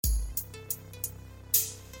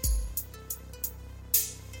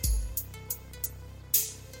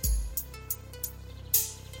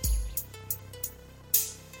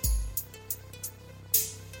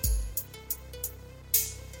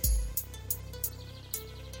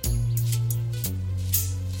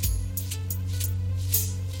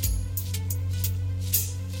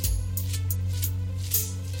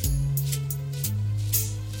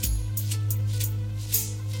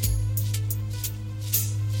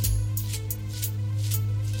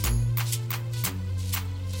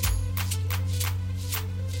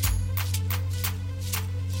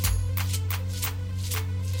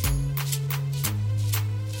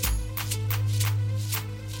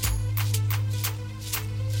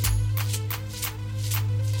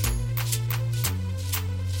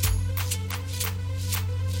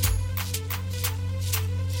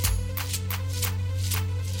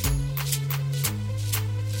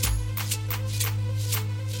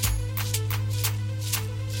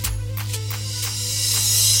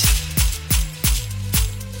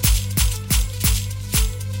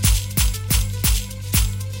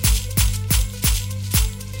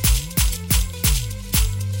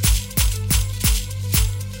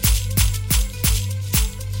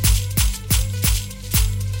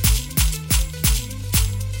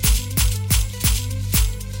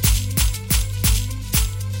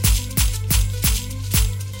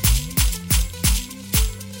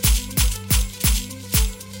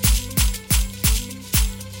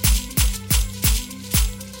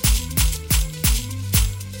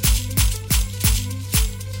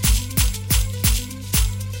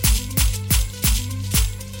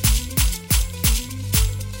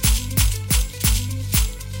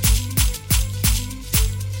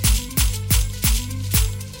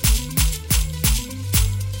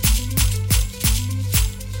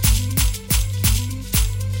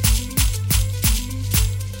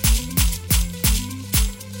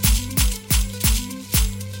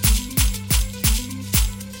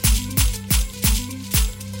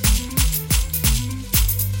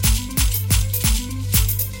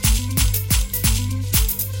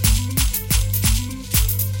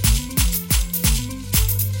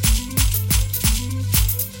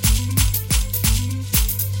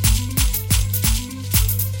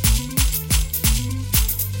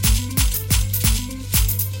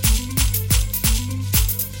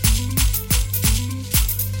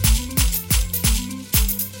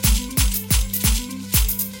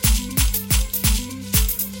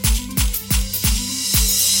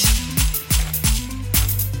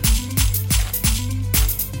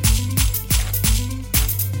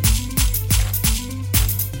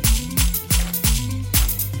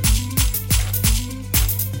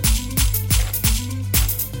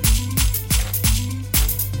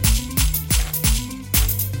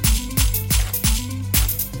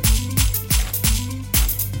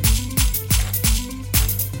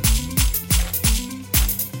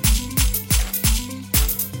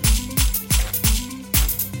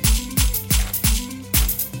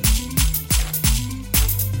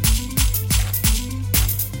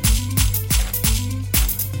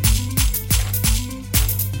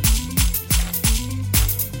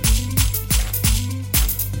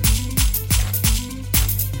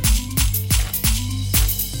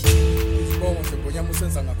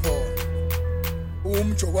usenza ngakhona.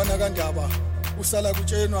 Umjokwana kaNdaba usala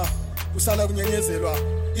kutshenwa, usala kunyenyezelwa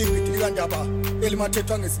ingidi kaNdaba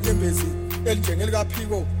elimathethwa ngesinyembezi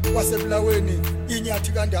elinjengelikaphiko wasebulaweni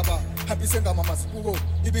inyathi kaNdaba hambise ngamamazibuko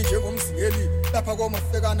ibinjengomzingeli lapha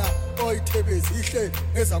komafekana oyithebezi ihle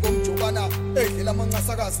ezakomjokwana edlela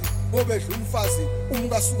amancasakazi ngobedla umfazi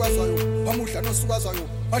umkasukazwayo bamudla nosukazwayo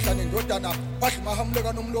badla nendodana badla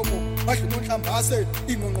mahamuleka nomlomo badla nonhlambase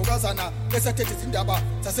ingqongqokazana esathethe izindaba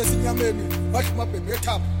zasesinyameni badla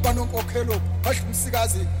mabhembetha banonkokhelo badla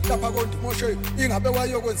umsikazi lapha kondimoshe ingabe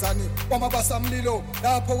wayokwenzani kwamabasamlilo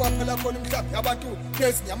lapho kwaphela khona imhlaba yabantu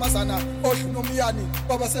nezinyamazana odla nomyani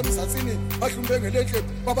kwabasemzansini badla umbengelenhle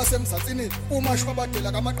kwabasemzansini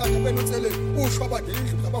umashwabadela kamaqanda benotsele ushwabadela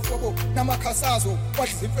indlu zabafowabo namakhasazo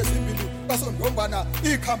badla izimfe ezimbili basondombana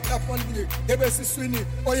ikhambi lapho malibili ebesiswini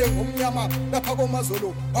oye ngomnyama lapha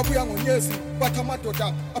komazolo babuya ngonyezi bathi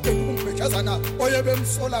amadoda aphenduka umbhejazana oye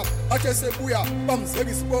bemsola bathe sebuya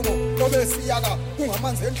bamzeka isibongo lobe siyaka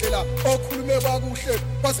kungamanzi endlela okhulume bakuhle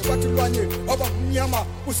baze bathi lwanye waba ngumnyama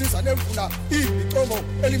usiza nemvula ibicomo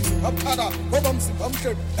elimzimba phaka ngoba mzimba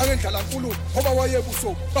mhle nangendlala nkulu ngoba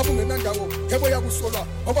wayebuso babungenandawo yebo yakusolwa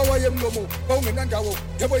ngoba wayemlomo babungenandawo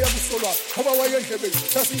yebo yakusolwa ngoba wayendlebe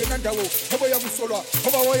sasingenandawo yebo yakusolwa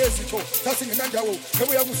ngoba wayezitho sasingenandawo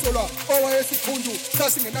yebo yakusolwa owayesikhundu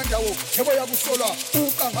sasingenandawo yebo yakusolwa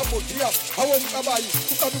uqangabodiya awomkabayi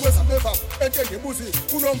uqabi kwezameva entengebuzi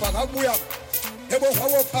unomba ngakubuya yebo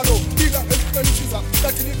wawophalo ika ngesikwenisiza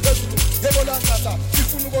lathi liphezulu yebo langaza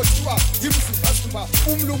ifuna ukothiwa yimzimba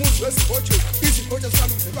umlunguzi wezibotshe izibotshe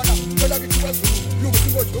zikalungiselwana phela kithi kwazulu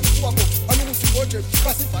lungusingoje yokusukwakho alungusingoje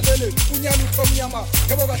basivalele unyana uthomnyama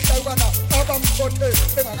yebo kahlawukana abamkhothe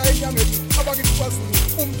engakayinyameni abakithi kwazulu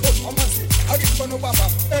umthofu wamanzi akithi banobamba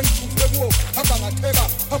engithuzwe kuwo abangatheka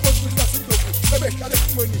apho sihla sidloku bebehlala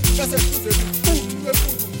ephumweni yasehluzeni uthi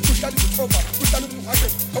wemfundo uhlala izikhomba uhlala ubungahle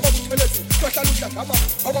ngoba buthelezi uhlala uhlangama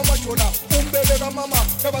ngoba majola umbebe kamama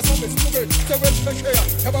yabasambe sibuke sekweliphesheya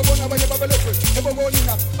yababona abanye babelethwe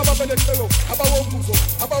ebobonina ababeletheyo abawombuzo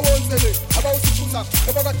abawonsele abawusithusa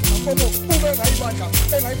ebakadingakomo ube engayibandla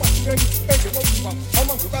engayimashimeni enjengomzimba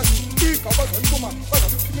amangokazi igaba zaliphuma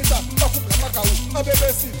bazaluphimisa bakhumbula amagawu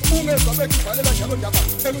abebesi ungezwa bekhivalela njalo ndaba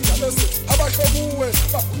elunjalosi abahlobuwe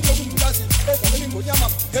babhulule kumbulazi evalele ingonyama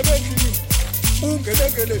ebendlini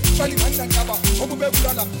ungelengele balinganandaba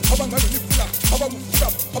obubebulala abanganemifula ababuvuka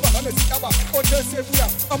abanganezintaba othesebuya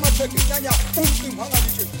amathegenyanya umcingo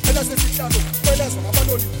angalije elasesihlalo belazwa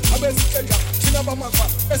ngabaloli abezikendla thina bamava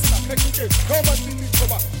esingakhethintshe noma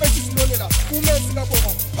simithoba esisilolela umenzi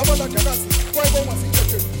kabonga abalandakazi kwayibonga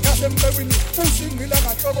sikhethe yasemcebini usingqila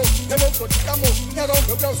nganhloko yebozodikamo nyaka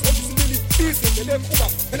ongekuya uzondisibili izendele kuba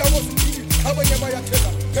elawozibili abanye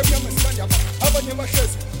bayathela ngemnyama esikandaba abanye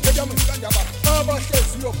bahlezi ngemnyama esikandaba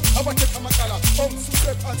abahleziyo abathetha amacala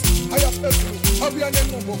omsuse phansi ayaphezulu abuya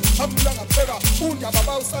nenqumbo abula ngapheka undaba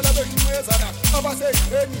bawusala behlumayezana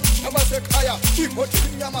abaseyidleni abasekhaya igodi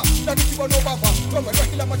elimnyama lakithi bonobamba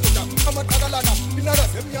bangabahila amadoda amaqakalana inala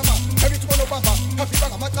zemnyama lakithi bonobamba afika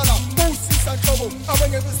ngamacala usisa nhlobo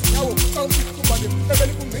abanye bezinyawo awuthikumbane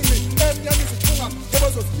ebelikumbini emnyama izithunga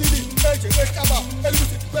ebozosibili enjengehlaba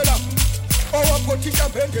elikuzithibela owaphothika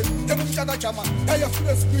bhenge ebumhlakajama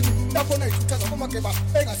yayafika esibili lapho nayithuthaza komageba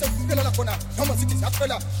engasefikelela khona noma sithi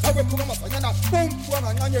ziyaphela zakwephuka amazanyana umfu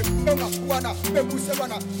angancanye engahlukana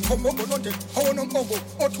bebuyiselwana khombogononde awonompongo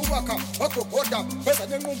othubakha wagogoda beza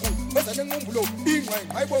nenqumbulo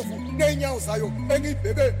ingqengqa ayibovu ney'nyawo zayo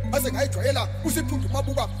engiyibheke aze ngayijwayela usiphundu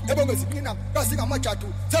mabuka ebongezipina kasingamajadu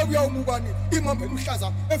sekuya umukani imambe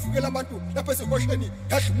eluhlaza evikela abantu lapha esekosheni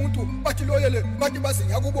yadla umuntu bathi loyele bathi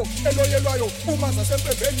bazinyakubo eloyelwayo umanza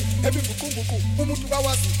sempembeni ebinguqunguqu umuntu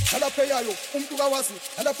kawazi nalapha eyayo umuntu kawazi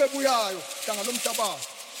nalapha ebuyayo hlanga lomhlaba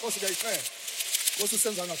Nkosi ngiyayicela Nkosi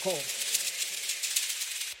usenza ngakhona